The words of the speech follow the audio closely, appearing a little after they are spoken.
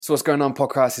So what's going on,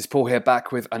 podcast? It's Paul here,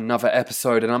 back with another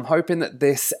episode, and I'm hoping that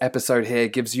this episode here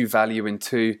gives you value in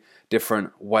two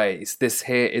different ways. This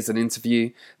here is an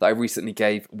interview that I recently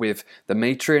gave with the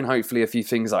Matri, and hopefully a few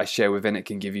things that I share within it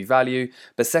can give you value.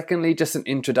 But secondly, just an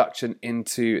introduction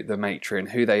into the Matri and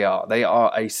who they are. They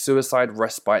are a suicide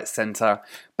respite centre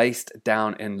based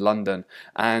down in London,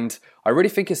 and I really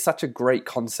think it's such a great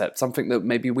concept, something that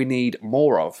maybe we need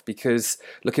more of, because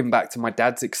looking back to my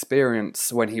dad's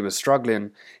experience when he was struggling,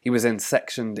 he was then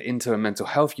sectioned into a mental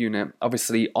health unit,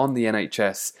 obviously on the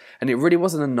NHS, and it really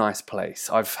wasn't a nice place.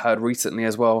 I've heard recently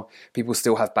as well, people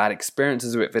still have bad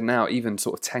experiences with it now, even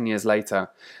sort of 10 years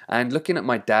later. And looking at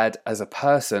my dad as a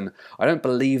person, I don't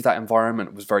believe that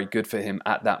environment was very good for him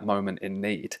at that moment in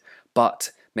need.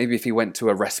 But maybe if he went to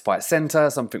a respite centre,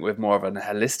 something with more of a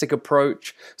holistic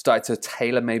approach, started to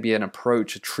tailor maybe an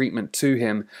approach, a treatment to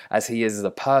him as he is as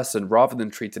a person, rather than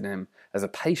treating him as a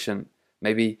patient,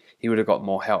 maybe he would have got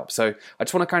more help. So I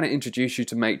just want to kind of introduce you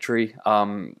to Matri.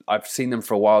 I've seen them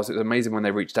for a while, so it was amazing when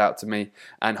they reached out to me.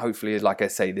 And hopefully, like I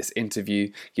say, this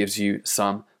interview gives you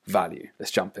some value.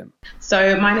 Let's jump in.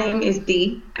 So my name is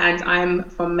Dee, and I'm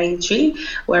from Matri.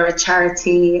 We're a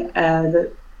charity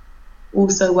that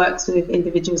also works with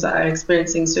individuals that are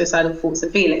experiencing suicidal thoughts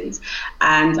and feelings.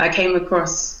 And I came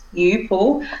across you,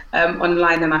 Paul,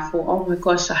 online, and I thought, oh my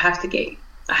gosh, I have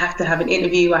to have an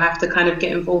interview. I have to kind of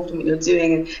get involved in what you're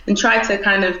doing and try to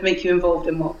kind of make you involved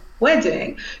in what we're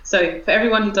doing. So for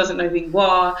everyone who doesn't know who you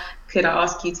are, could I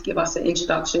ask you to give us an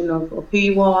introduction of who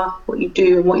you are, what you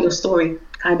do, and what your story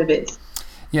kind of is?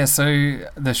 Yeah, so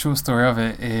the short story of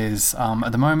it is,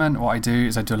 at the moment, what I do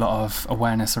is I do a lot of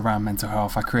awareness around mental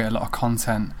health. I create a lot of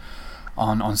content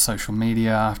on social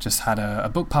media. I've just had a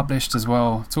book published as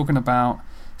well, talking about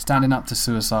standing up to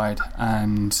suicide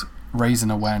and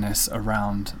raising awareness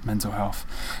around mental health.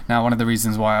 Now, one of the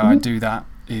reasons why I do that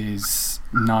is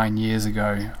 9 years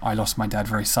ago, I lost my dad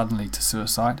very suddenly to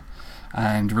suicide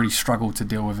and really struggled to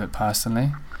deal with it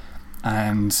personally.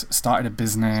 And started a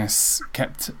business,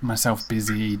 kept myself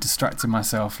busy, distracted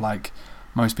myself like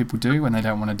most people do when they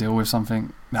don't want to deal with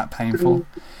something that painful.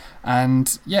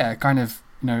 And yeah, kind of,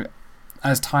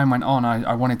 as time went on,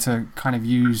 I wanted to kind of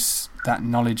use that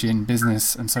knowledge in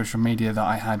business and social media that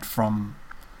I had from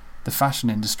the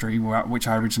fashion industry, which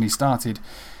I originally started,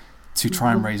 to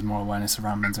try and raise more awareness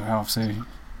around mental health. So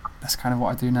that's kind of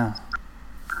what I do now.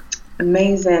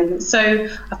 Amazing. So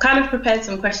I've kind of prepared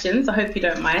some questions. I hope you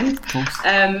don't mind. Of course.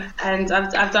 And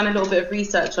I've done a little bit of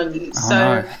research on you.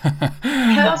 No.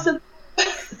 Tell us.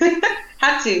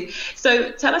 Had to.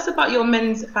 So tell us about your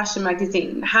men's fashion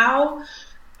magazine. I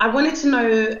wanted to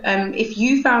know if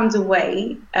you found a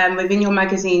way within your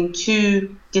magazine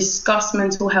to discuss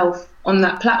mental health on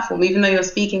that platform, even though you're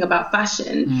speaking about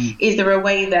fashion. Is there a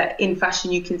way that in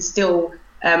fashion you can still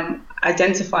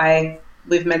identify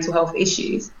with mental health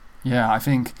issues? Yeah, I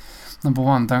think, number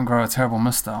one, don't grow a terrible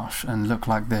moustache and look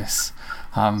like this.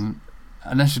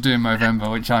 Unless you're doing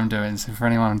Movember, which I'm doing, so for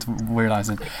anyone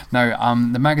realising. No,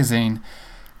 the magazine,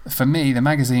 for me, the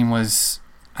magazine was,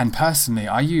 and personally,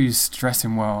 I used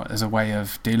dressing well as a way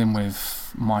of dealing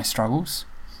with my struggles.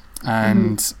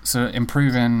 And so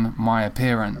improving my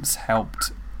appearance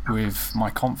helped with my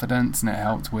confidence, and it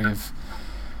helped with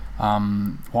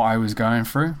what I was going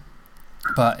through.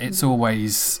 But it's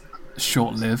always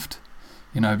short-lived,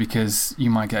 because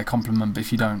you might get a compliment, but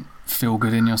if you don't feel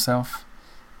good in yourself,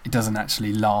 it doesn't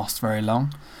actually last very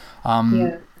long.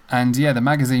 And the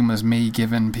magazine was me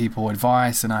giving people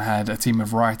advice, and I had a team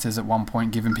of writers at one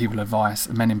point giving people advice,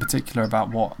 men in particular, about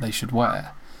what they should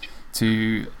wear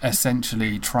to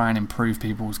essentially try and improve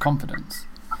people's confidence.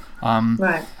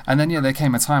 Right. And then there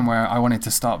came a time where I wanted to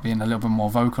start being a little bit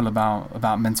more vocal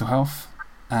about mental health,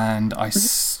 and I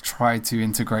tried to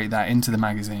integrate that into the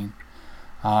magazine.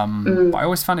 But I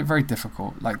always found it very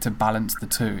difficult, to balance the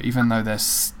two, even though they're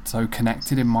so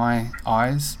connected in my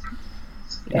eyes.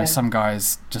 Some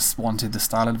guys just wanted the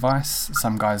style advice,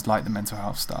 some guys like the mental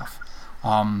health stuff.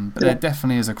 But there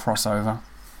definitely is a crossover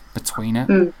between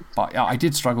it. But I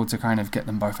did struggle to kind of get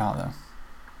them both out there.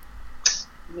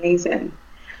 Amazing.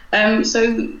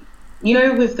 So,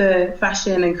 with the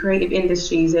fashion and creative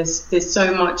industries, there's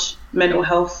so much mental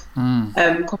health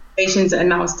conversations that are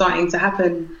now starting to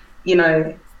happen, in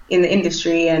the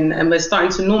industry, and we're starting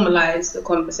to normalize the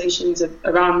conversations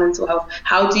around mental health.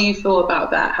 How do you feel about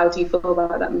that? How do you feel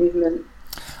about that movement?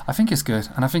 I think it's good,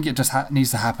 and I think it just needs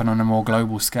to happen on a more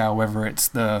global scale, whether it's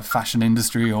the fashion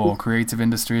industry or creative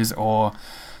industries or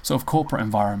sort of corporate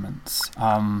environments.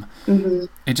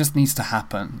 It just needs to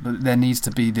happen. There needs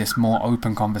to be this more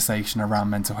open conversation around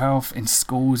mental health in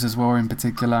schools as well, in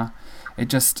particular.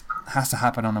 has to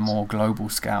happen on a more global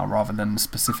scale rather than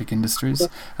specific industries.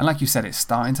 And like you said, it's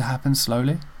starting to happen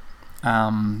slowly.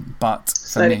 But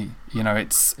for me, you know,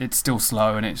 it's still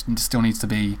slow, and it still needs to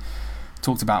be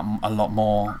talked about a lot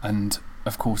more. And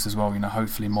of course, as well, you know,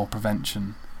 hopefully more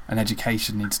prevention and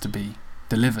education needs to be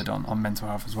delivered on mental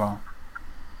health as well.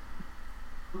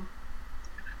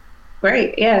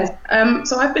 Great, yeah.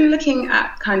 So I've been looking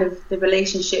at kind of the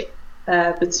relationship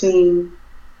between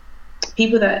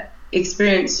people that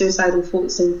experience suicidal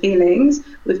thoughts and feelings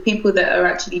with people that are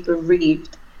actually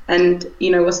bereaved. And,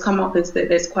 you know, what's come up is that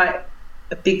there's quite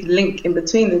a big link in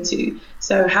between the two.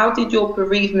 So how did your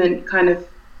bereavement kind of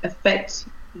affect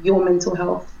your mental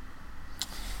health?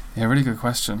 Yeah, really good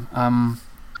question.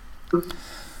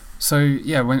 So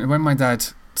yeah, when my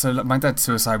dad's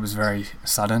suicide was very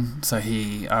sudden. So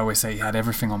I always say he had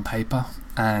everything on paper,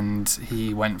 and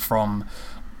he went from,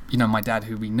 you know, my dad,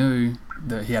 who we knew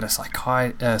that he had a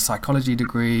psychology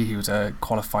degree, he was a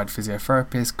qualified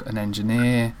physiotherapist, an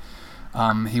engineer.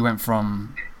 He went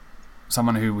from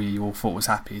someone who we all thought was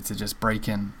happy to just break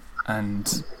in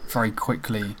and very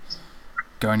quickly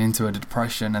going into a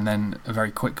depression, and then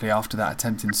very quickly after that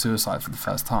attempting suicide for the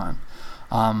first time.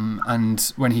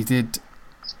 And when he did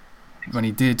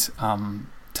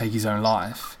take his own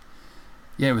life,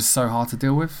 yeah, it was so hard to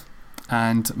deal with.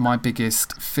 And my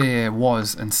biggest fear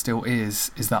was, and still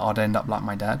is that I'd end up like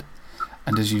my dad.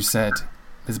 And as you said,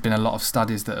 there's been a lot of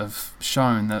studies that have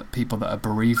shown that people that are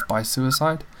bereaved by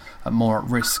suicide are more at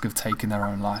risk of taking their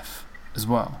own life as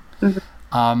well.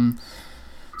 Mm-hmm.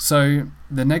 So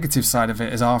the negative side of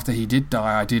it is, after he did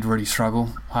die, I did really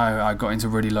struggle. I got into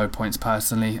really low points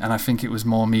personally, and I think it was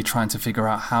more me trying to figure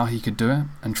out how he could do it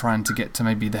and trying to get to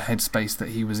maybe the headspace that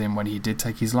he was in when he did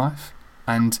take his life.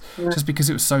 And just because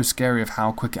it was so scary of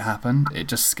how quick it happened, it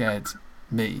just scared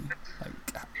me.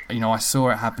 Like, you know, I saw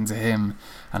it happen to him,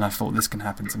 and I thought, this can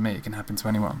happen to me. It can happen to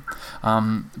anyone.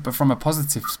 But from a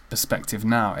positive perspective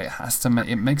now,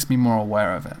 it makes me more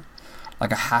aware of it.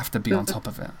 Like, I have to be on top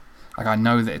of it. Like, I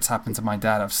know that it's happened to my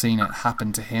dad. I've seen it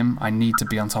happen to him. I need to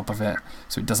be on top of it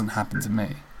so it doesn't happen to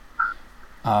me.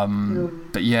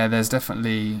 But yeah, there's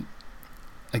definitely,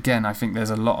 again, I think there's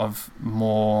a lot of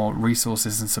more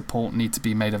resources and support need to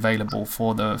be made available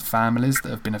for the families that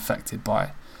have been affected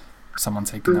by someone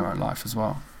taking their own life as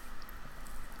well.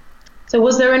 So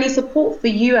was there any support for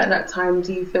you at that time,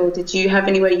 do you feel? Did you have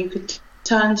anywhere you could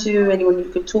turn to, anyone you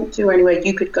could talk to, or anywhere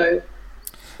you could go,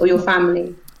 or your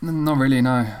family? Not really,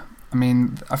 no. I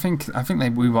mean, I think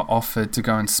we were offered to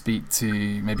go and speak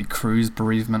to maybe Cruz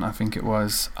Bereavement, I think it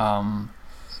was.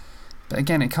 But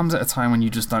again, it comes at a time when you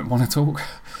just don't want to talk.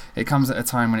 It comes at a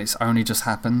time when it's only just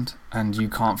happened and you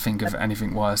can't think of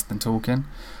anything worse than talking.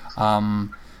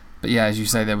 But yeah, as you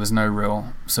say, there was no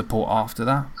real support after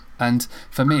that. And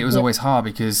for me, it was always hard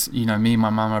because, you know, me, my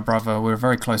mum, my brother, we're a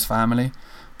very close family.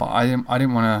 But I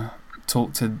didn't want to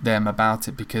talk to them about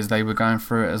it because they were going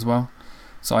through it as well.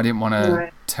 So I didn't want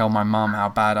to tell my mum how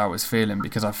bad I was feeling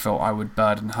because I felt I would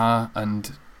burden her,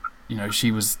 and, you know,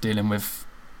 she was dealing with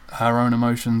her own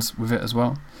emotions with it as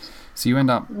well. So you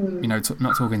end up, you know,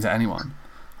 not talking to anyone.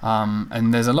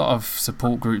 And there's a lot of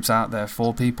support groups out there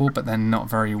for people, but they're not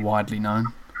very widely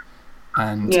known.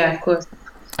 And yeah, of course.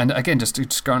 And again,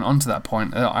 just going on to that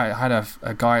point, I had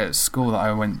a guy at school that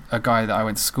I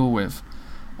went to school with,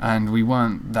 and we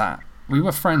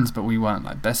were friends, but we weren't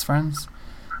like best friends.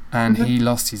 And he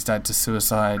lost his dad to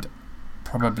suicide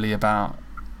probably about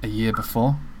a year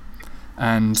before.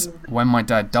 And when my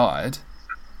dad died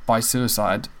by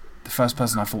suicide, the first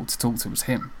person I thought to talk to was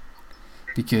him,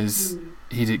 because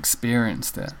he'd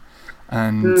experienced it.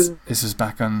 And this was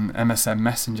back on MSN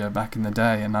Messenger back in the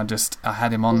day, and I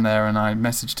had him on there, and I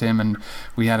messaged him, and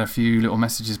we had a few little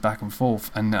messages back and forth,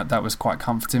 and that was quite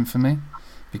comforting for me,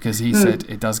 because he said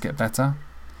it does get better.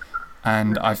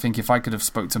 And I think if I could have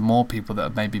spoke to more people that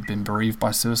had maybe been bereaved by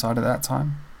suicide at that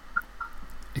time,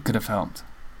 it could have helped.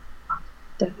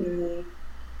 Definitely.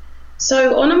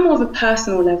 So on a more of a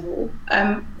personal level,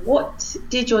 what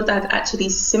did your dad actually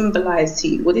symbolize to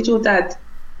you? What did your dad,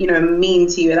 you know, mean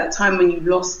to you at that time when you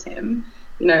lost him?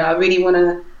 You know, I really want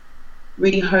to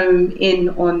really hone in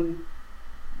on,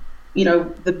 you know,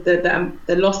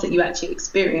 the loss that you actually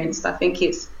experienced. I think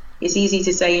it's easy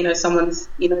to say, you know, someone's,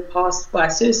 you know, passed by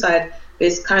suicide, but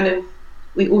it's kind of,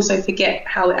 we also forget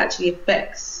how it actually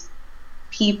affects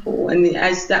people. And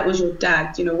as that was your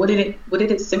dad, you know, what did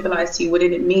it symbolize to you? What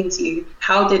did it mean to you?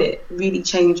 How did it really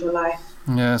change your life?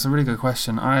 Yeah, it's a really good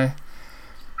question. I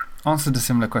answered a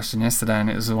similar question yesterday, and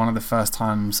it was one of the first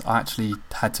times I actually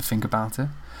had to think about it.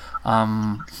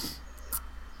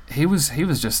 He was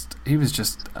just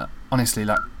honestly,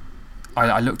 like,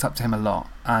 I looked up to him a lot,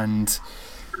 and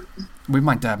with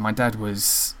my dad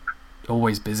was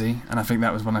always busy, and I think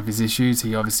that was one of his issues.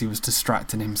 He obviously was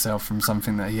distracting himself from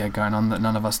something that he had going on that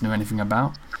none of us knew anything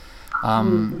about.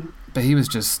 But he was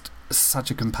just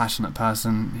such a compassionate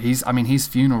person. His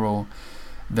funeral,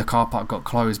 the car park got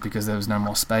closed because there was no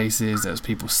more spaces. There was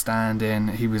people standing.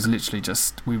 He was literally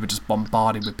we were just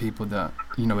bombarded with people that,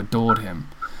 adored him.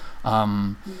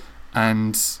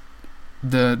 And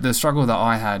the struggle that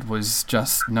I had was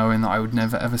just knowing that I would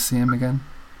never ever see him again.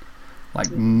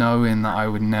 Like knowing that I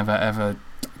would never ever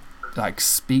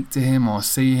speak to him or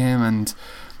see him. And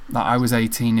I was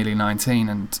 18, nearly 19,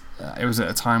 and it was at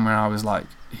a time when I was like,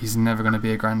 he's never going to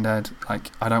be a granddad.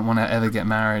 Like, I don't want to ever get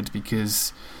married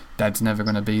because dad's never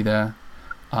going to be there.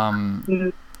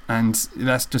 And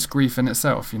that's just grief in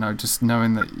itself, just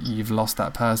knowing that you've lost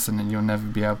that person and you'll never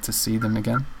be able to see them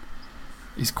again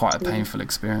is quite a painful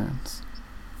experience.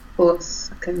 Of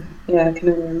course, I can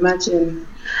only imagine.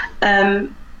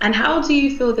 And how do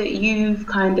you feel that you've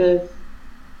kind of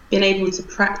been able to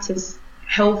practice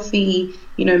healthy,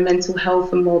 mental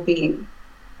health and well-being?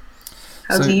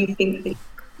 How do you think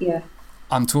that,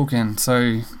 I'm talking,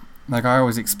 so I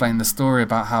always explain the story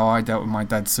about how I dealt with my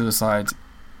dad's suicide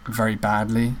very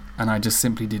badly, and I just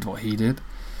simply did what he did,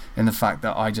 in the fact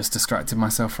that I just distracted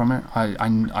myself from it.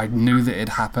 I knew that it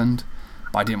happened,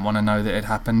 but I didn't want to know that it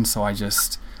happened, so I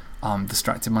just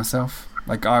distracted myself.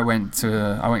 I went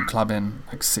clubbing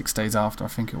 6 days after, I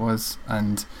think it was,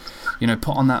 and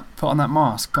put on that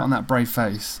mask, put on that brave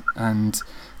face, and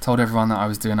told everyone that I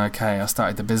was doing okay. I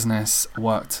started the business,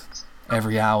 worked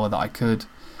every hour that I could,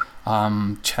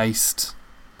 chased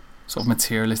sort of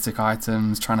materialistic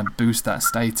items, trying to boost that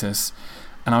status,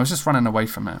 and I was just running away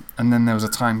from it. And then there was a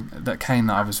time that came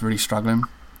that I was really struggling,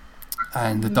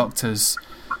 and the doctors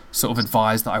sort of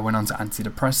advised that I went on to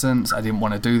antidepressants. I didn't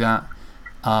want to do that.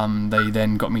 They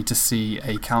then got me to see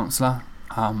a counsellor.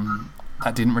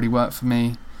 That didn't really work for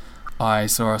me. I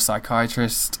saw a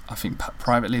psychiatrist, I think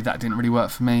privately. That didn't really work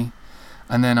for me.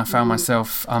 And then I found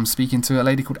myself speaking to a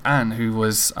lady called Anne, who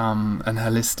was an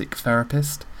holistic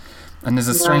therapist. And there's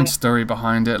a strange story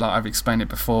behind it. I've explained it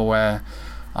before, where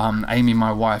Amy,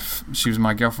 my wife, she was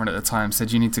my girlfriend at the time,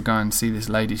 said, you need to go and see this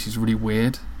lady. She's really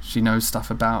weird. She knows stuff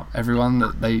about everyone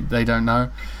that they don't know.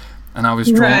 And I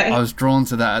was drawn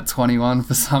to that at 21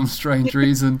 for some strange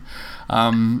reason.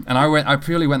 And I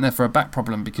purely went there for a back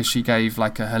problem because she gave a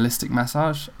holistic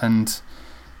massage. And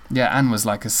Anne was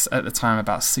at the time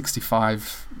about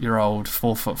 65-year-old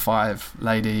 4'5"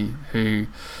 lady who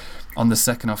on the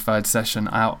second or third session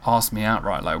asked me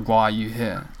outright, why are you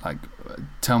here?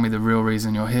 Tell me the real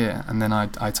reason you're here. And then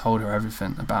I told her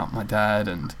everything about my dad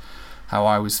and how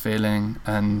I was feeling,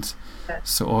 and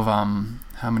sort of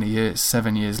how many years,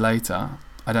 7 years later,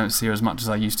 I don't see her as much as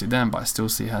I used to then, but I still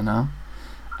see her now.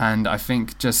 And I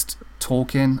think just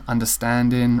talking,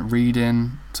 understanding,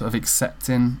 reading, sort of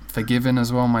accepting, forgiving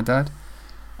as well my dad,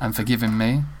 and forgiving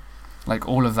me,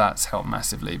 all of that's helped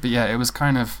massively. But it was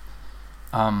kind of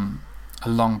a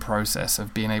long process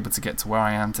of being able to get to where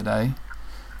I am today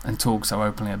and talk so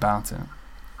openly about it.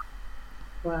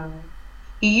 Wow.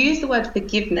 You use the word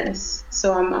forgiveness,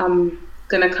 so I'm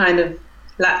going to kind of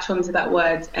latch onto that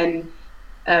word. And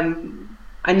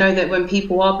I know that when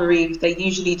people are bereaved, they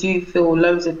usually do feel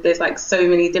there's so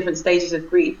many different stages of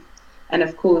grief. And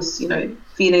of course,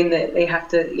 feeling that they have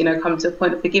to, come to a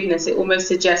point of forgiveness, it almost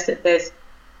suggests that there's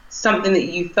something that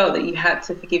you felt that you had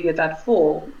to forgive your dad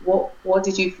for. What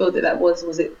did you feel that was?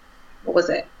 What was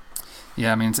it?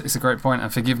 Yeah, it's a great point,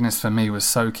 and forgiveness for me was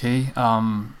so key.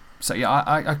 I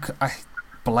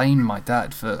blamed my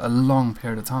dad for a long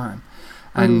period of time,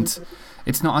 and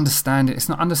it's not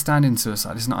understanding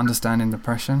suicide, it's not understanding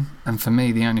depression. And for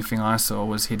me, the only thing I saw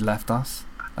was he'd left us.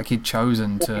 He'd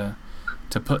chosen to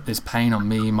put this pain on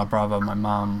me, my brother, my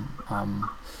mum,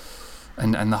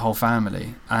 and the whole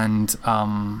family. And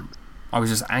I was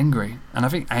just angry, and I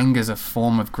think anger is a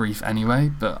form of grief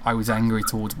anyway, but I was angry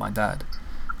towards my dad.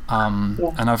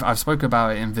 And I've spoken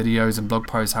about it in videos and blog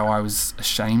posts, how I was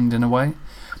ashamed in a way,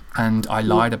 and I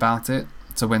lied about it.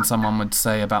 So when someone would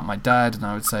say about my dad, and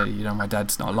I would say, my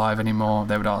dad's not alive anymore,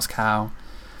 they would ask how,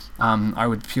 I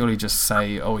would purely just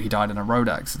say, oh, he died in a road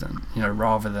accident,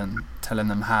 rather than telling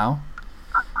them how.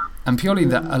 And purely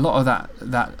that a lot of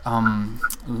that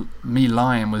me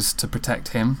lying was to protect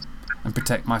him and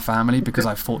protect my family, because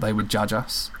I thought they would judge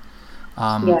us.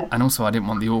 And also I didn't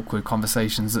want the awkward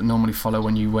conversations that normally follow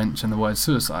when you mention the word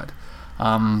suicide.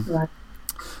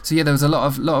 So there was a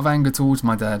lot of anger towards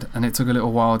my dad, and it took a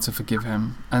little while to forgive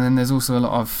him. And then there's also a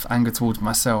lot of anger towards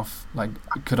myself.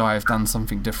 Could I have done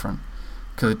something different?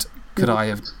 Could I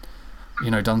have,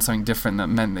 done something different that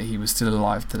meant that he was still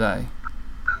alive today?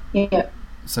 Yeah.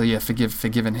 So yeah,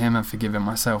 forgiving him and forgiving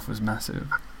myself was massive.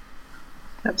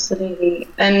 Absolutely.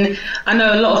 And I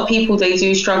know a lot of people, they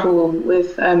do struggle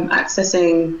with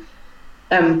accessing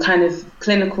kind of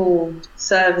clinical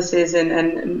services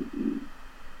and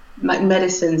like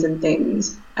medicines and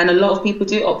things. And a lot of people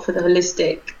do opt for the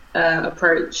holistic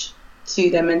approach to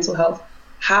their mental health.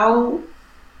 How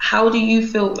do you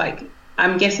feel, like,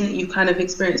 I'm guessing that you've kind of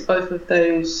experienced both of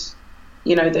those,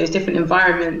 you know, those different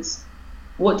environments.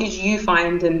 What did you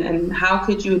find, and how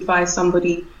could you advise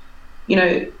somebody? You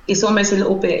know, it's almost a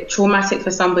little bit traumatic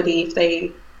for somebody if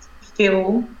they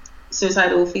feel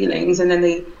suicidal feelings and then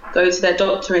they go to their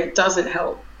doctor and it doesn't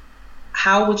help.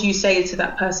 How would you say to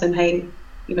that person, hey,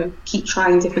 you know, keep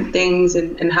trying different things,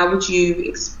 and how would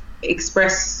you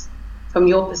express from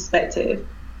your perspective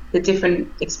the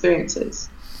different experiences?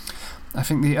 I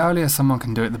think the earlier someone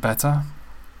can do it, the better.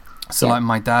 So like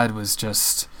my dad was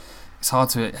just,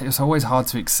 it was always hard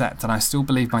to accept, and I still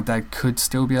believe my dad could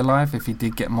still be alive if he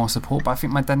did get more support, but I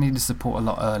think my dad needed support a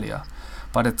lot earlier.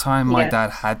 By the time my dad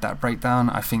had that breakdown,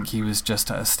 I think he was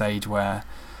just at a stage where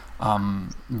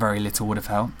very little would have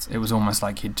helped. It was almost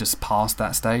like he'd just passed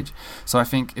that stage. So I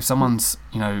think if someone's,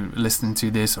 you know, listening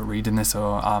to this or reading this,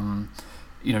 or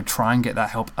you know, try and get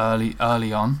that help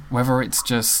early on, whether it's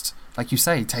just, like you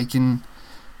say, taking,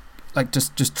 like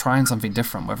just trying something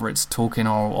different, whether it's talking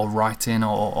or writing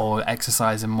or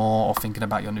exercising more or thinking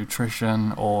about your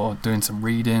nutrition or doing some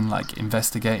reading, like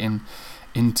investigating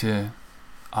into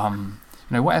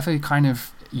you know, whatever kind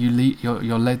of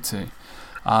you're led to.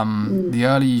 The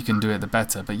earlier you can do it, the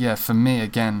better. But yeah, for me,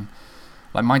 again,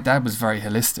 like my dad was very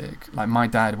holistic. Like my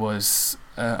dad was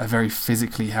a very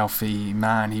physically healthy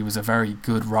man. He was a very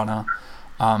good runner.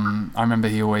 I remember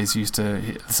he always used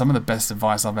to, some of the best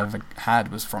advice I've ever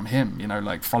had was from him, you know,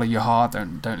 like follow your heart,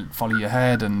 don't follow your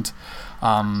head. And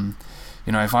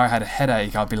you know, if I had a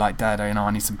headache, I'd be like, Dad, you know,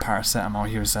 I need some paracetamol.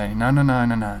 He would say,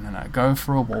 no, go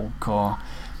for a walk or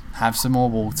have some more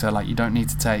water. Like, you don't need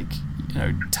to take, you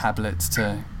know, tablets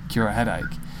to cure a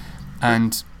headache.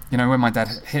 And you know, when my dad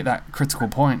hit that critical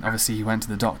point, obviously he went to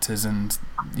the doctors, and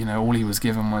you know, all he was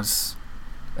given was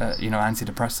you know,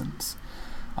 antidepressants.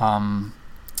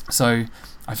 So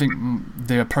I think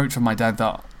the approach of my dad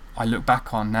that I look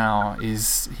back on now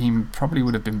is he probably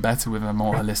would have been better with a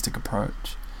more holistic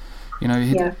approach. You know,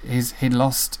 he'd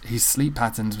lost, his sleep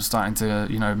patterns were starting to,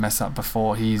 you know, mess up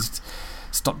before. He's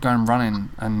stopped going running,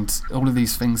 and all of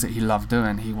these things that he loved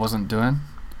doing, he wasn't doing.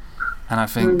 And I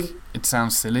think it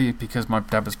sounds silly because my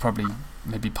dad was probably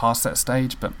maybe past that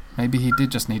stage, but maybe he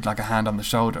did just need like a hand on the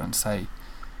shoulder and say, you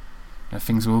know,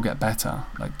 things will get better.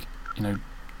 Like, you know,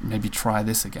 maybe try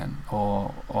this again,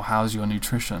 or how's your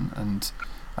nutrition? And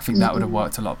I think that would have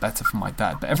worked a lot better for my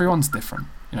dad. But everyone's different.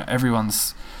 You know,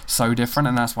 everyone's so different,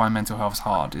 and that's why mental health's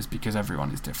hard, is because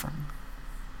everyone is different.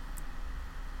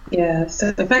 Yeah,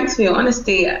 so thanks for your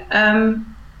honesty.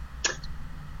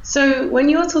 So when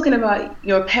you're talking about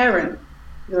you're a parent,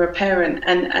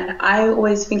 and I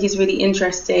always think it's really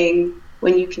interesting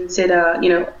when you consider, you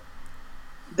know,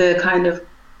 the kind of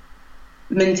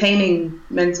maintaining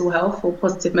mental health or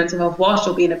positive mental health whilst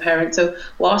you're being a parent. So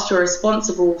whilst you're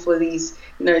responsible for these,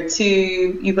 you know,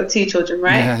 you've got two children,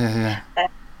 right? Yeah.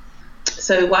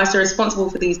 So whilst you're responsible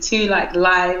for these two like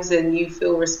lives, and you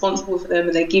feel responsible for them,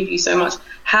 and they give you so much,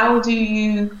 how would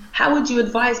you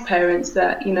advise parents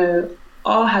that, you know,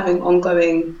 are having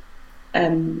ongoing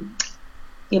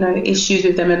you know, issues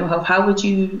with their mental health? How would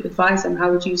you advise them?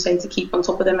 How would you say to keep on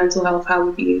top of their mental health? How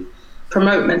would you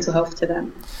promote mental health to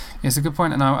them? Yeah, it's a good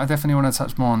point, and I definitely want to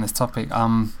touch more on this topic.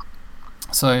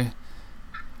 So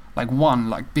like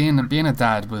being a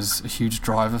dad was a huge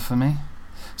driver for me.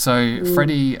 So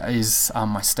Freddie is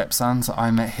my stepson. So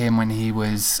I met him when he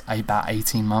was about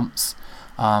 18 months,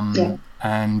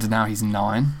 and now he's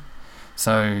 9.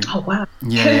 So oh wow.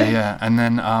 Yeah. And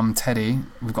then Teddy,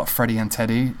 we've got Freddie and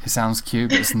Teddy. It sounds cute,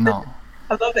 but it's not.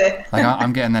 I love it. Like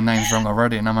I'm getting their names wrong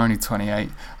already, and I'm only 28.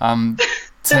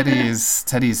 Teddy is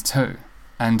 2,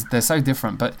 and they're so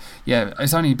different. But yeah,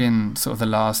 it's only been sort of the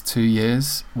last 2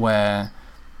 years where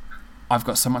I've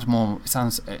got so much more. It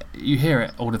sounds, you hear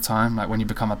it all the time, like when you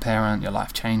become a parent, your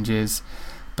life changes.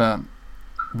 But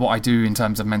what I do in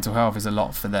terms of mental health is a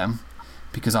lot for them,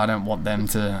 because I don't want them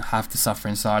to have to suffer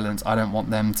in silence. I don't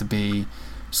want them to be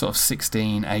sort of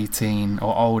 16, 18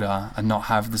 or older and not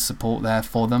have the support there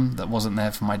for them that wasn't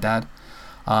there for my dad.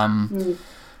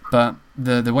 But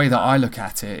the way that I look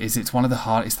at it is it's the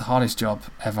hardest job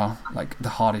ever, like the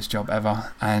hardest job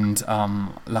ever. And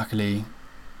luckily,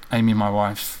 Amy, my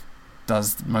wife,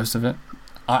 does most of it.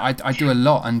 I do a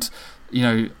lot, and you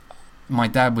know, my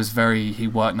dad was he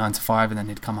worked 9 to 5 and then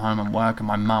he'd come home and work, and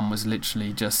my mum was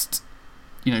literally just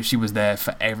she was there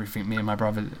for everything me and my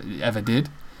brother ever did.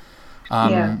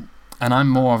 Yeah. And I'm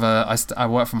more of I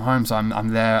work from home, so I'm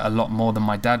there a lot more than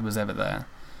my dad was ever there.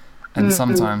 And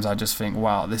sometimes I just think,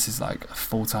 wow, this is like a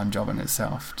full-time job in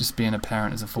itself. Just being a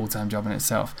parent is a full-time job in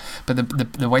itself. But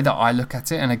the way that I look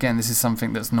at it, and again, this is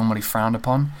something that's normally frowned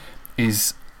upon,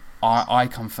 is I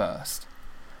come first.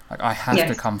 Like, I have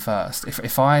to come first.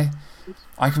 If I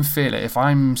can feel it. If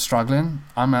I'm struggling,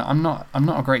 I'm not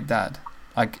a great dad.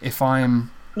 Like, if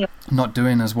I'm not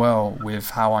doing as well with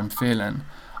how I'm feeling,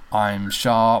 I'm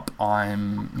sharp,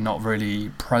 I'm not really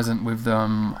present with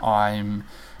them, I'm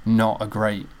not a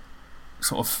great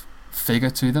sort of figure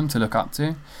to them to look up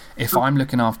to. If I'm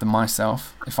looking after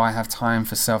myself, if I have time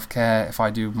for self-care, if I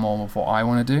do more of what I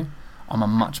want to do, I'm a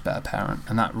much better parent,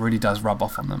 and that really does rub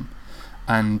off on them.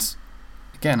 And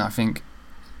again, I think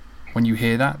when you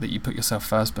hear that you put yourself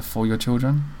first before your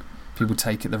children, people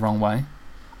take it the wrong way.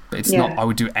 But it's not, I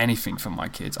would do anything for my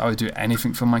kids. I would do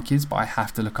anything for my kids, but I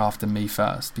have to look after me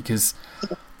first, because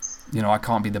I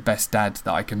can't be the best dad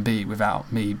that I can be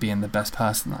without me being the best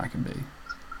person that I can be.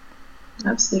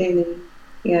 Absolutely.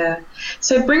 Yeah.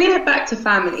 So bringing it back to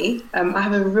family, I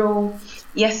have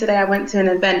yesterday I went to an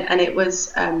event, and it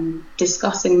was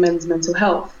discussing men's mental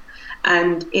health,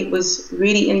 and it was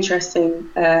really interesting,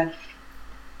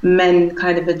 men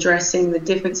kind of addressing the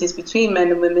differences between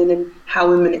men and women, and how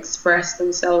women express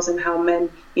themselves and how men,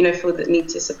 feel the need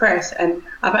to suppress. And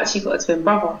I've actually got a twin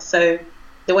brother. So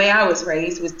the way I was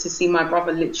raised was to see my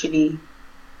brother literally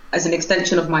as an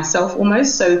extension of myself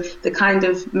almost. So the kind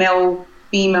of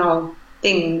male-female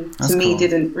thing to me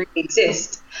didn't really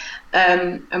exist.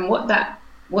 And what that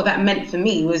meant for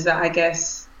me was that I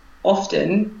guess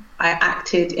often I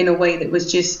acted in a way that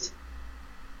was just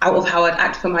out of how I'd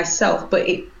act for myself, but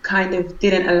it kind of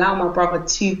didn't allow my brother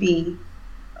to be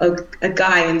a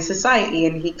guy in society,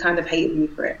 and he kind of hated me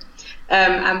for it.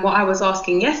 And what I was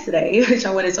asking yesterday, which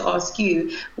I wanted to ask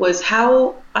you, was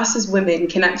how us as women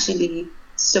can actually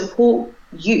support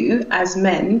you as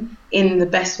men in the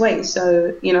best way.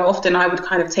 So, often I would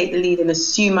kind of take the lead and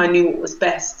assume I knew what was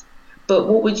best. But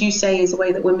what would you say is a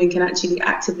way that women can actually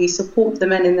actively support the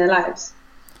men in their lives?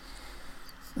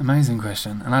 Amazing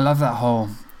question. And I love that whole,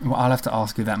 I'll have to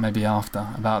ask you that maybe after,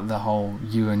 about the whole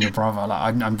you and your brother.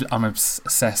 Like, I'm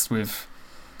obsessed with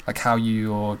like how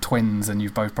you're twins, and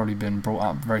you've both probably been brought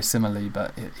up very similarly,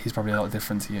 but he's probably a lot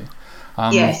different to you.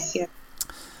 Yes, yeah.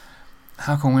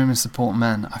 How can women support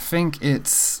men? I think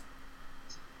it's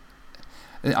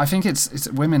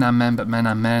women and men, but men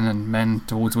and men, and men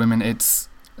towards women. It's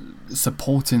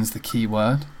supporting's the key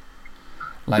word.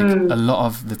 Like, a lot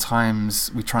of the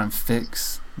times we try and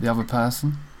fix the other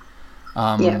person.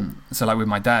 So like with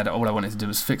my dad, all I wanted to do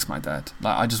was fix my dad.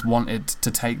 Like, I just wanted to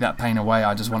take that pain away.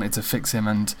 I just wanted to fix him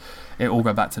and it all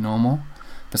go back to normal.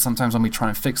 But sometimes when we try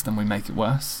and fix them, we make it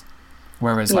worse.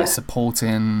 Whereas like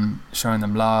supporting, showing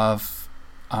them love,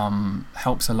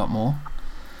 helps a lot more.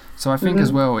 So I think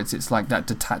as well, it's like that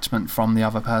detachment from the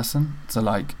other person. So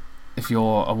like, if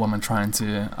you're a woman trying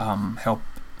to help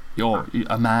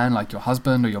a man, like your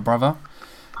husband or your brother,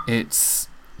 it's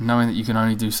knowing that you can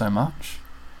only do so much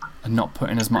and not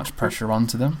putting as much pressure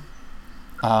onto them,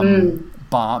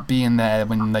 but being there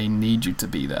when they need you to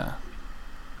be there,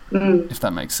 if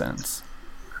that makes sense.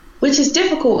 Which is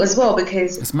difficult as well,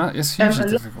 because it's hugely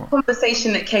difficult. The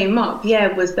conversation that came up,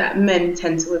 was that men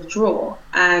tend to withdraw.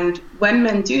 And when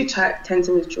men do tend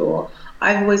to withdraw,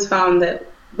 I've always found that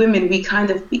women, we kind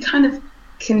of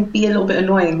can be a little bit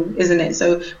annoying, isn't it?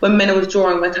 So when men are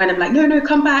withdrawing, we're kind of like, no,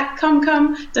 come back, come,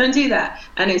 don't do that.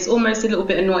 And it's almost a little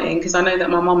bit annoying, because I know that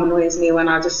my mum annoys me when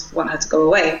I just want her to go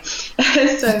away.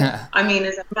 So, I mean,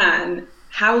 as a man,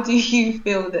 how do you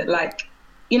feel that, like,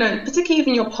 particularly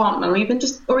even your partner, or even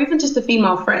just a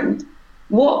female friend,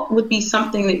 what would be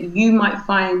something that you might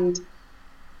find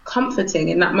comforting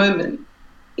in that moment?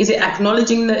 Is it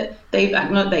acknowledging that they've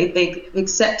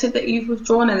accepted that you've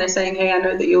withdrawn, and they're saying, "Hey, I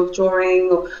know that you're withdrawing,"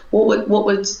 or what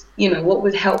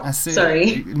would help?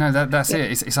 Sorry. No, that's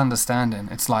it. It's understanding.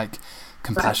 It's like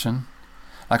compassion.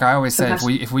 Right. Like I always say,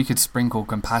 if we could sprinkle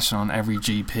compassion on every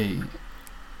GP,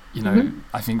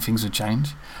 I think things would change.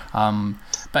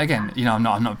 But again, I'm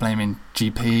not blaming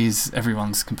GPs.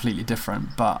 Everyone's completely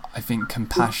different. But I think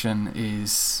compassion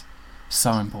is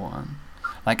so important.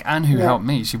 Like Anne, who helped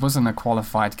me, she wasn't a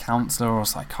qualified counsellor or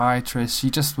psychiatrist.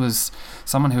 She just was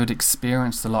someone who had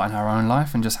experienced a lot in her own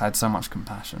life and just had so much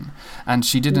compassion. And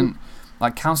she didn't,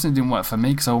 like, counselling didn't work for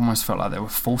me, because I almost felt like they were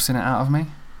forcing it out of me.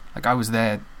 Like, I was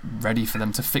there ready for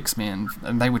them to fix me, and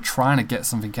they were trying to get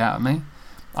something out of me.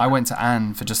 I went to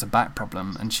Anne for just a back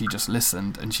problem, and she just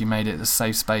listened, and she made it a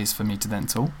safe space for me to then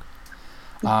talk.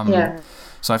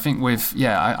 So I think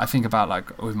I think about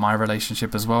like with my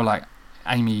relationship as well. Like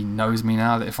Amy knows me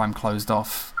now that if I'm closed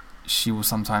off, she will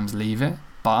sometimes leave it.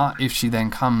 But if she then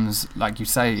comes, like you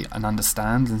say, and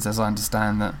understands and says, I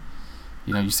understand that,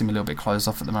 you know, you seem a little bit closed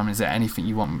off at the moment. Is there anything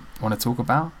you want to talk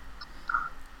about?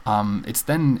 It's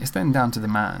then down to the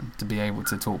man to be able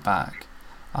to talk back.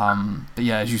 But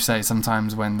yeah, as you say,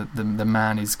 sometimes when the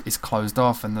man is closed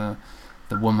off and the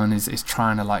woman is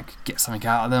trying to like get something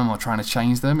out of them or trying to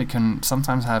change them, it can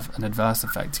sometimes have an adverse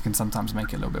effect. It can sometimes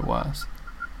make it a little bit worse.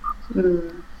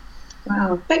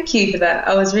 Wow, thank you for that.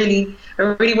 I really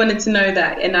wanted to know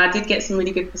that, and I did get some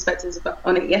really good perspectives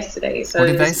on it yesterday. So what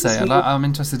did they say? I'm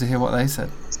interested to hear what they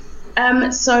said.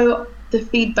 So the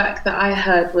feedback that I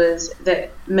heard was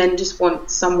that men just want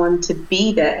someone to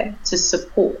be there to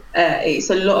support.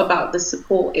 It's a lot about the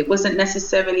support. It wasn't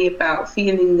necessarily about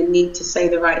feeling the need to say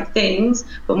the right things,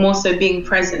 but more so being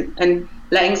present and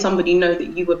letting somebody know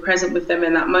that you were present with them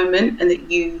in that moment and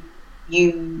that you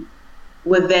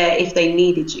were there if they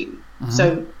needed you. Mm-hmm.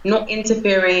 So not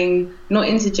interfering, not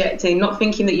interjecting, not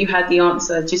thinking that you had the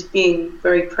answer, just being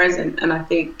very present. And I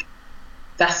think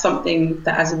that's something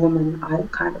that as a woman I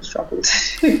kind of struggled.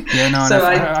 Yeah, no, so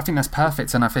I think that's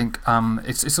perfect. And I think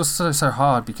it's also so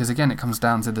hard because again it comes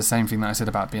down to the same thing that I said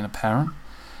about being a parent.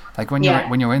 Like when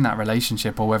you're in that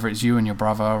relationship, or whether it's you and your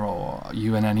brother or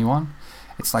you and anyone,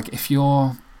 it's like if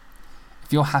you're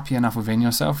happy enough within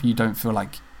yourself, you don't feel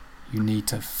like you need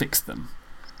to fix them.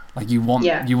 Like you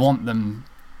want them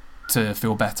to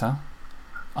feel better.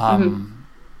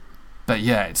 But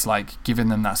yeah, it's like giving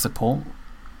them that support.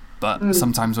 But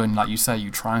sometimes when, like you say,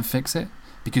 you try and fix it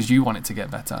because you want it to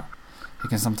get better, it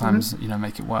can sometimes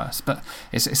make it worse. But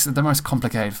it's the most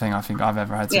complicated thing I think I've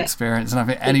ever had to experience, and I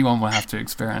think anyone will have to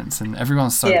experience. And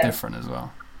everyone's so different as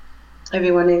well.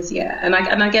 Everyone is, and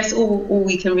I guess all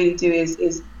we can really do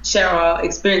is share our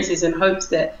experiences in hopes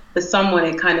that for someone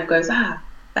it kind of goes,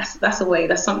 that's a way,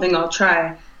 that's something I'll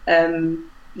try. I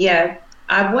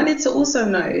wanted to also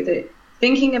know that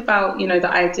thinking about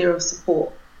the idea of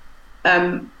support,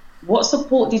 what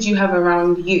support did you have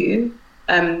around you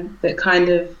that kind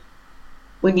of,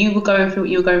 when you were going through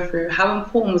what you were going through, how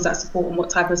important was that support and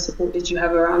what type of support did you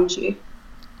have around you?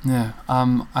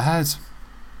 I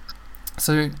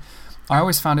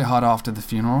always found it hard after the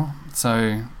funeral.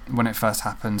 So when it first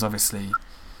happens, obviously,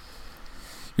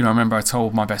 I remember I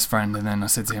told my best friend, and then I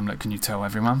said to him, look, can you tell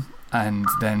everyone? And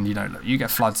then, you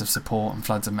get floods of support and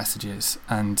floods of messages.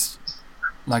 And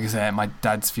like I said, at my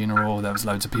dad's funeral, there was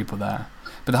loads of people there.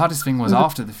 But the hardest thing was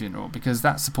after the funeral, because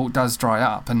that support does dry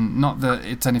up. And not that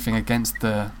it's anything against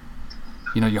your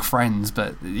friends,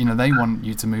 but, they want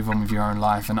you to move on with your own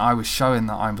life. And I was showing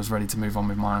that I was ready to move on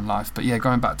with my own life. But yeah,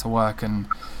 going back to work and,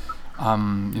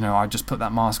 I just put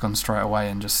that mask on straight away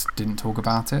and just didn't talk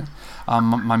about it.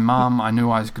 My mum, I knew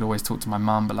I could always talk to my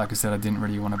mum, but like I said, I didn't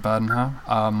really want to burden her.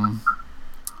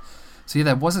 So yeah,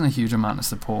 there wasn't a huge amount of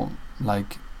support,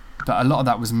 but a lot of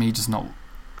that was me just not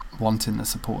wanting the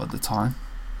support at the time.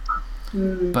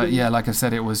 But yeah, like I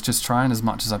said, it was just trying as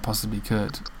much as I possibly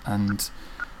could. And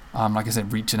like I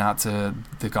said, reaching out to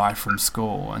the guy from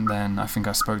school, and then I think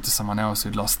I spoke to someone else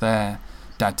who'd lost their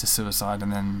dad to suicide,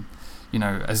 and then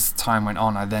as time went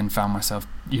on, I then found myself,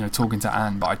 talking to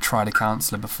Anne, but I tried a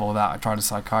counsellor before that. I tried a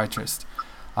psychiatrist.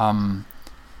 It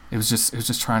was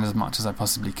just trying as much as I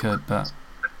possibly could. But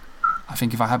I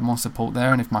think if I had more support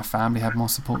there, and if my family had more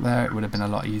support there, it would have been a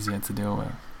lot easier to deal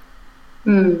with.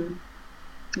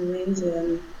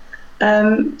 Amazing.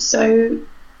 So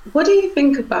what do you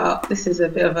think about, this is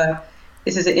an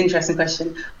interesting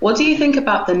question. What do you think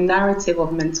about the narrative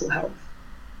of mental health?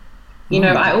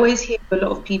 I always hear a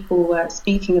lot of people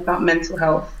speaking about mental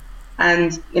health,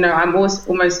 and I'm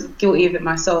almost guilty of it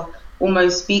myself,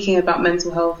 almost speaking about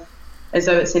mental health as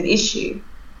though it's an issue,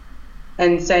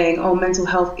 and saying, mental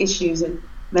health issues and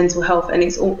mental health, and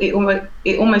it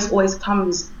almost always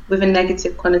comes with a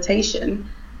negative connotation.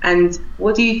 And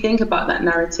what do you think about that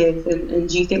narrative, and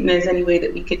do you think there's any way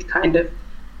that we could kind of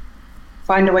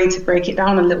find a way to break it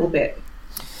down a little bit?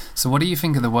 So what do you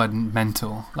think of the word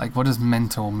mental? Like, what does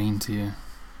mental mean to you?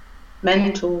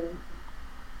 Mental.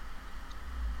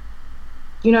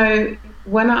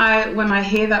 When I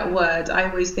hear that word, I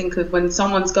always think of when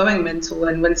someone's going mental,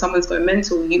 and when someone's going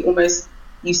mental,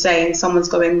 you say someone's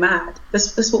going mad.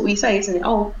 That's what we say, isn't it?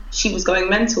 Oh, she was going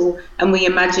mental, and we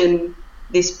imagine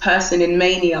this person in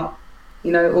mania,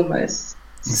 almost.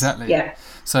 Exactly. Yeah.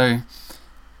 So,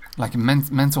 like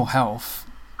mental health,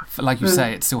 like you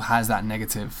say, it still has that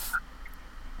negative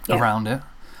around it.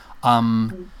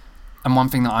 And one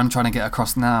thing that I'm trying to get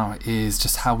across now is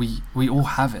just how we all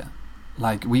have it.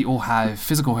 Like, we all have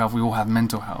physical health, we all have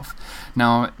mental health.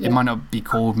 Now, it might not be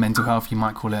called mental health, you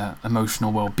might call it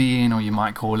emotional well-being, or you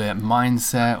might call it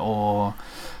mindset, or,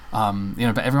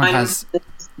 but everyone has,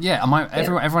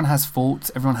 everyone has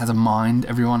thoughts, everyone has a mind,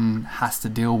 everyone has to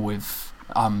deal with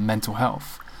mental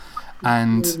health.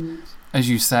 And as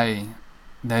you say,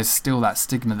 there's still that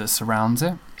stigma that surrounds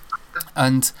it.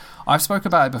 And I've spoke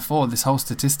about it before, this whole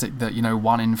statistic that,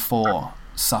 1 in 4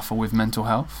 suffer with mental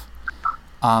health.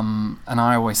 And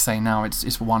I always say now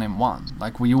it's 1 in 1.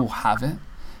 Like, we all have it.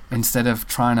 Instead of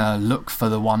trying to look for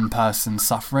the one person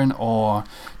suffering or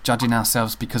judging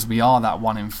ourselves because we are that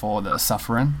 1 in 4 that are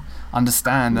suffering,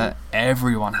 understand that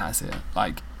everyone has it.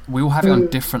 Like, we all have it on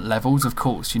different levels, of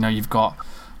course. You've got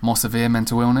more severe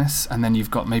mental illness, and then you've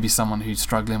got maybe someone who's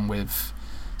struggling with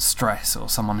stress, or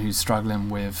someone who's struggling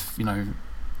with,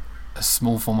 a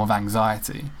small form of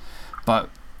anxiety. But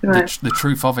the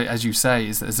truth of it, as you say,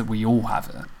 is that we all have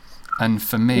it. And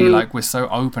for me, like, we're so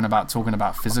open about talking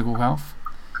about physical health,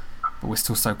 but we're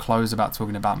still so closed about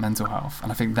talking about mental health.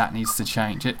 And I think that needs to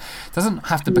change. It doesn't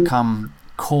have to become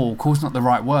cool. Cool's not the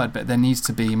right word, but there needs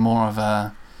to be more of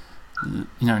a,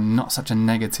 not such a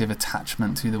negative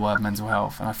attachment to the word mental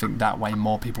health. And I think that way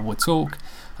more people will talk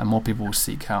and more people will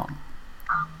seek help.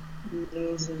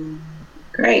 Amazing.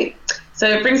 Great. So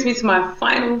it brings me to my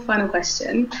final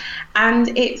question,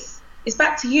 and it's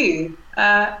back to you.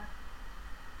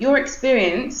 Your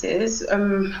experiences,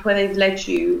 where they've led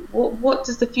you. What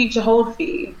does the future hold for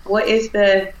you? What's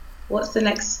the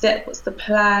next step? What's the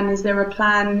plan? Is there a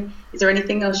plan? Is there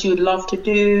anything else you would love to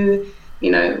do?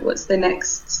 What's the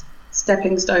next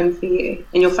stepping stone for you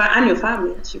and your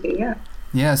family, actually?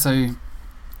 Yeah. So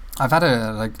I've had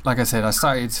like I said, I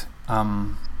started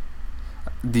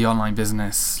the online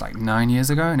business like 9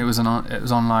 years ago, and it was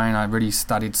online. I really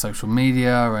studied social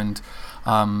media, and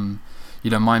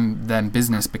my then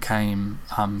business became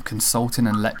consulting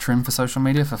and lecturing for social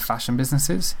media for fashion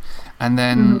businesses. And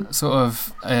then sort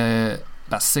of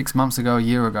about 6 months ago, a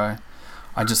year ago,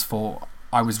 I just thought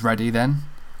I was ready then.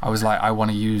 I was like, I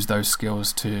want to use those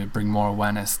skills to bring more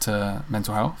awareness to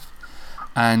mental health.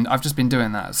 And I've just been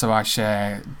doing that. So I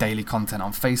share daily content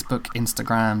on Facebook,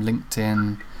 Instagram,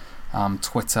 LinkedIn,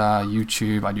 Twitter,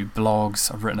 YouTube. I do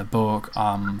blogs. I've written a book.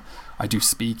 I do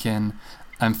speaking.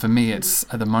 And for me, it's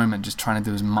at the moment just trying to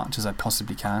do as much as I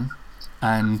possibly can.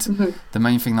 And the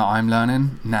main thing that I'm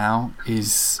learning now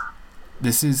is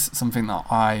this is something that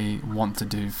I want to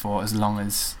do for as long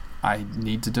as I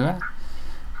need to do it.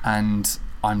 And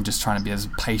I'm just trying to be as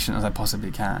patient as I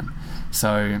possibly can.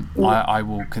 So I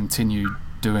will continue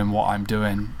doing what I'm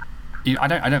doing. I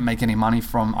don't make any money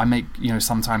from,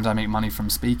 sometimes I make money from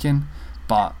speaking,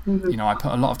 but I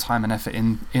put a lot of time and effort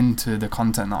into the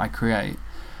content that I create.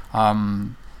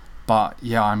 But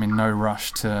yeah, I'm in no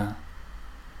rush to,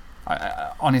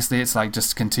 honestly, it's like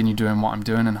just continue doing what I'm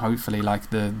doing, and hopefully like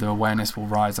the awareness will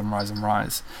rise and rise and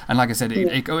rise. And like I said,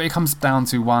 it comes down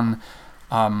to one,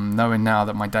 knowing now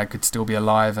that my dad could still be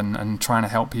alive and trying to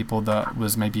help people that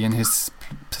was maybe in his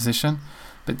position,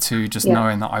 but two, just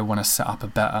knowing that I want to set up a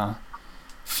better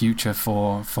future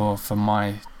for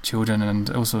my children, and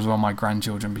also as well my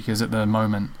grandchildren, because at the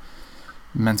moment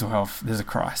mental health, there's a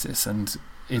crisis and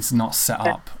it's not set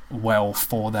up well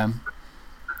for them.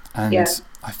 And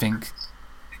I think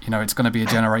it's going to be a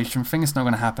generation thing. It's not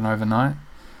going to happen overnight.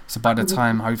 So by the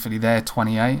time hopefully they're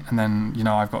 28 and then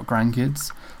I've got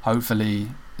grandkids, hopefully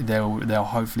there'll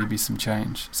hopefully be some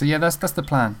change. So yeah, that's the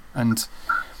plan. And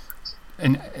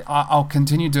I'll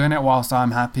continue doing it whilst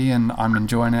I'm happy and I'm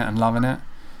enjoying it and loving it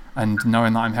and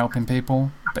knowing that I'm helping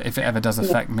people. But if it ever does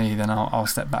affect me, then I'll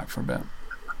step back for a bit.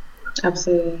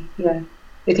 Absolutely, yeah.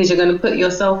 Because you're going to put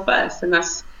yourself first, and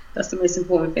that's the most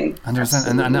important thing.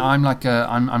 100%. And I'm like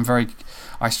I'm very.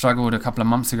 I struggled a couple of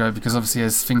months ago because obviously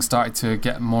as things started to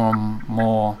get more and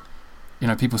more,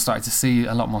 people started to see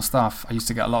a lot more stuff. I used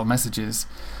to get a lot of messages,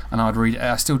 and I'd read.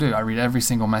 I still do. I read every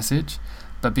single message.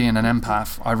 But being an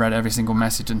empath, I read every single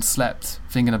message and slept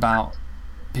thinking about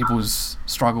people's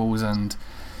struggles and,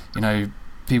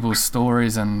 people's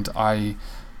stories. And I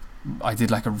did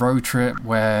like a road trip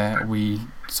where we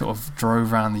sort of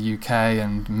drove around the UK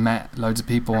and met loads of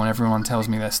people, and everyone tells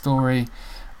me their story.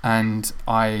 And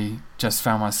I just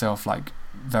found myself like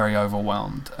very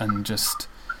overwhelmed, and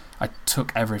I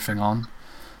took everything on.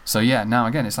 So yeah, now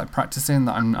again, it's like practicing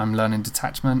that I'm learning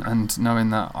detachment and knowing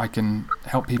that I can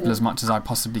help people as much as I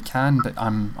possibly can, but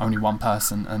I'm only one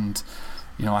person, and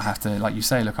I have to, like you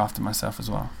say, look after myself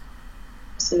as well.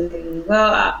 Absolutely.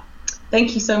 Well,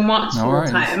 thank you so much for your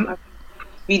time. I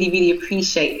really, really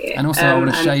appreciate it. And also, I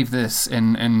want to shave this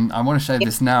I want to shave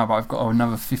this now, but I've got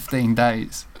another 15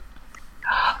 days.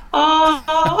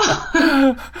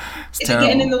 Oh, It's is terrible. it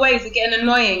getting in the way? Is it getting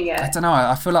annoying? I Yeah. don't know.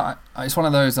 I feel like it's one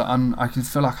of those that I can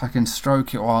feel like I can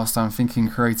stroke it whilst I'm thinking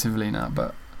creatively now,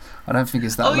 but I don't think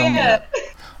it's that Oh long yeah. yet.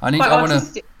 I Quite want to,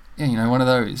 artistic. yeah, one of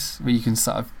those where you can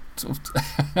sort of.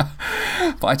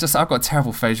 But I've got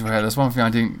terrible facial hair. That's one thing I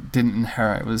didn't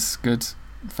inherit. It was good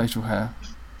facial hair.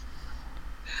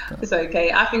 It's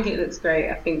okay. I think it looks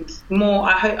great. I think more.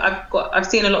 I hope I've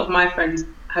seen a lot of my friends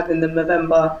having the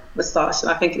November moustache, and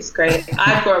I think it's great.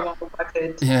 I'd grow one if I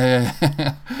could. Yeah.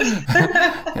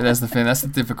 Yeah, that's the thing. That's the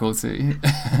difficulty.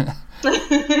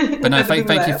 But no,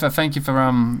 thank you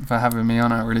for having me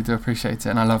on. I really do appreciate it,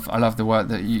 and I love the work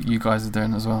that you guys are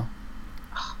doing as well.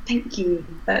 Thank you.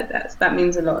 That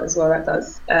means a lot as well. That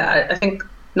does. I think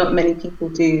not many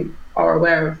people are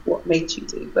aware of what Maitri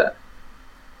do, but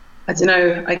I don't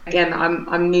know. Again,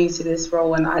 I'm new to this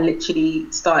role, and I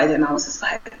literally started, and I was just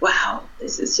like, wow,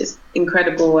 this is just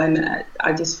incredible, and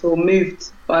I just feel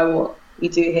moved by what we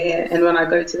do here. And when I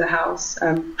go to the house,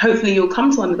 hopefully you'll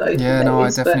come to one of those. Yeah, no, I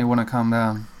definitely want to come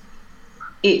down.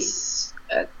 It's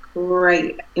a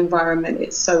great environment.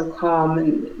 It's so calm,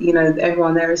 and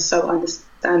everyone there is so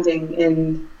understanding,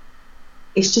 and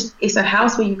it's a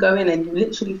house where you go in and you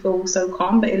literally feel so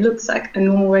calm, but it looks like a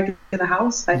normal regular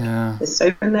house. Like there's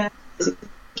sofa in there, there's a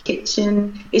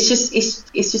kitchen. It's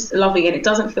just lovely, and it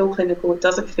doesn't feel clinical. It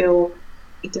doesn't feel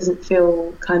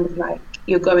kind of like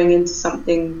you're going into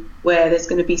something where there's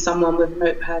going to be someone with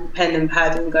notepad, pen and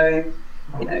pad, and going,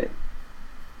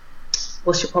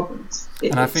 what's your problems?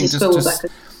 And I think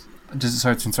just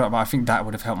sorry to interrupt, but I think that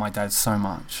would have helped my dad so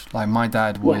much. Like my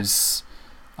dad was.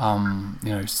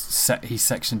 He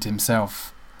sectioned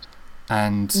himself,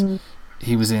 and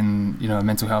he was in a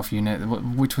mental health unit,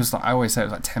 which was like, I always say it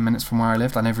was like 10 minutes from where I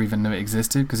lived. I never even knew it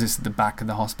existed because it's at the back of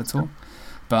the hospital.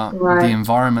 But the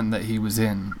environment that he was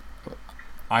in,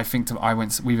 I think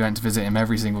we went to visit him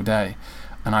every single day,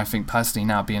 and I think personally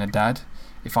now, being a dad,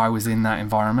 if I was in that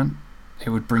environment, it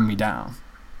would bring me down.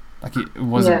 Like it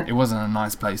wasn't a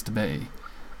nice place to be.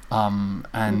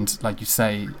 And like you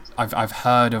say, I've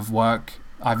heard of work.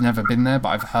 I've never been there, but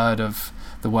I've heard of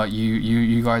the work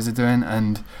you guys are doing,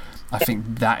 and I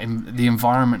think that the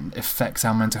environment affects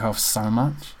our mental health so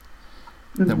much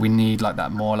that we need like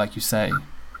that more, like you say,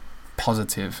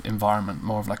 positive environment,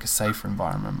 more of like a safer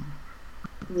environment.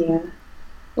 Yeah.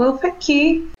 Well, thank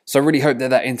you. So I really hope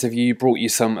that interview brought you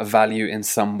some value in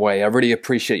some way. I really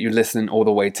appreciate you listening all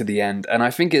the way to the end, and I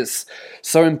think it's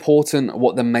so important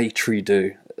what the Maitri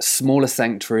do. Smaller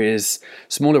sanctuaries,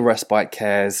 smaller respite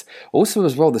cares, also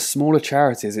as well the smaller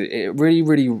charities. It really,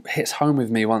 really hits home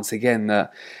with me once again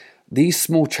that these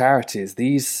small charities,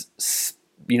 these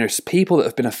people that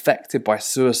have been affected by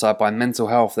suicide, by mental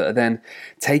health, that are then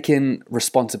taking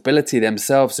responsibility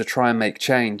themselves to try and make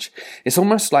change. It's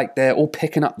almost like they're all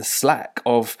picking up the slack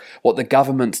of what the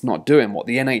government's not doing, what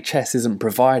the NHS isn't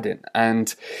providing.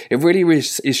 And it really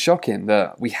is shocking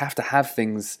that we have to have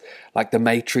things like the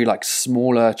Maitri, like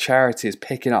smaller charities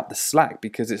picking up the slack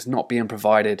because it's not being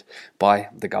provided by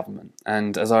the government.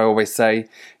 And as I always say,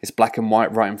 it's black and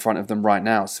white right in front of them right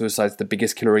now. Suicide's the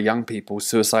biggest killer of young people.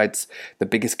 Suicide's the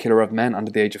biggest killer of men under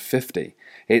the age of 50.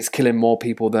 It's killing more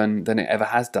people than it ever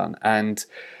has done. And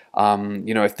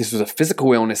if this was a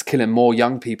physical illness killing more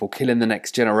young people, killing the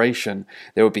next generation,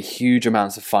 there would be huge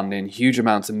amounts of funding, huge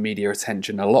amounts of media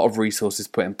attention, a lot of resources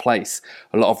put in place,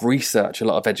 a lot of research, a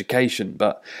lot of education,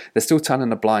 but they're still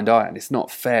turning a blind eye, and it's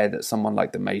not fair that someone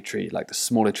like the Maitri, like the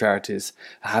smaller charities,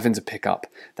 are having to pick up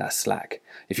that slack.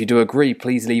 If you do agree,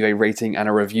 please leave a rating and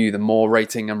a review. The more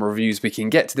rating and reviews we can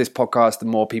get to this podcast, the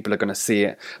more people are going to see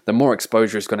it, the more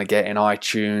exposure it's going to get in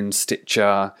iTunes,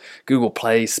 Stitcher, Google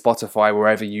Play, Spotify,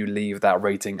 wherever you leave that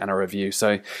rating and a review.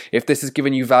 So if this has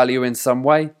given you value in some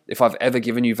way, if I've ever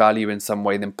given you value in some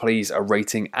way, then please a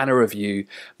rating and a review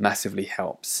massively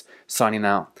helps. Signing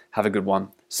out. Have a good one.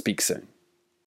 Speak soon.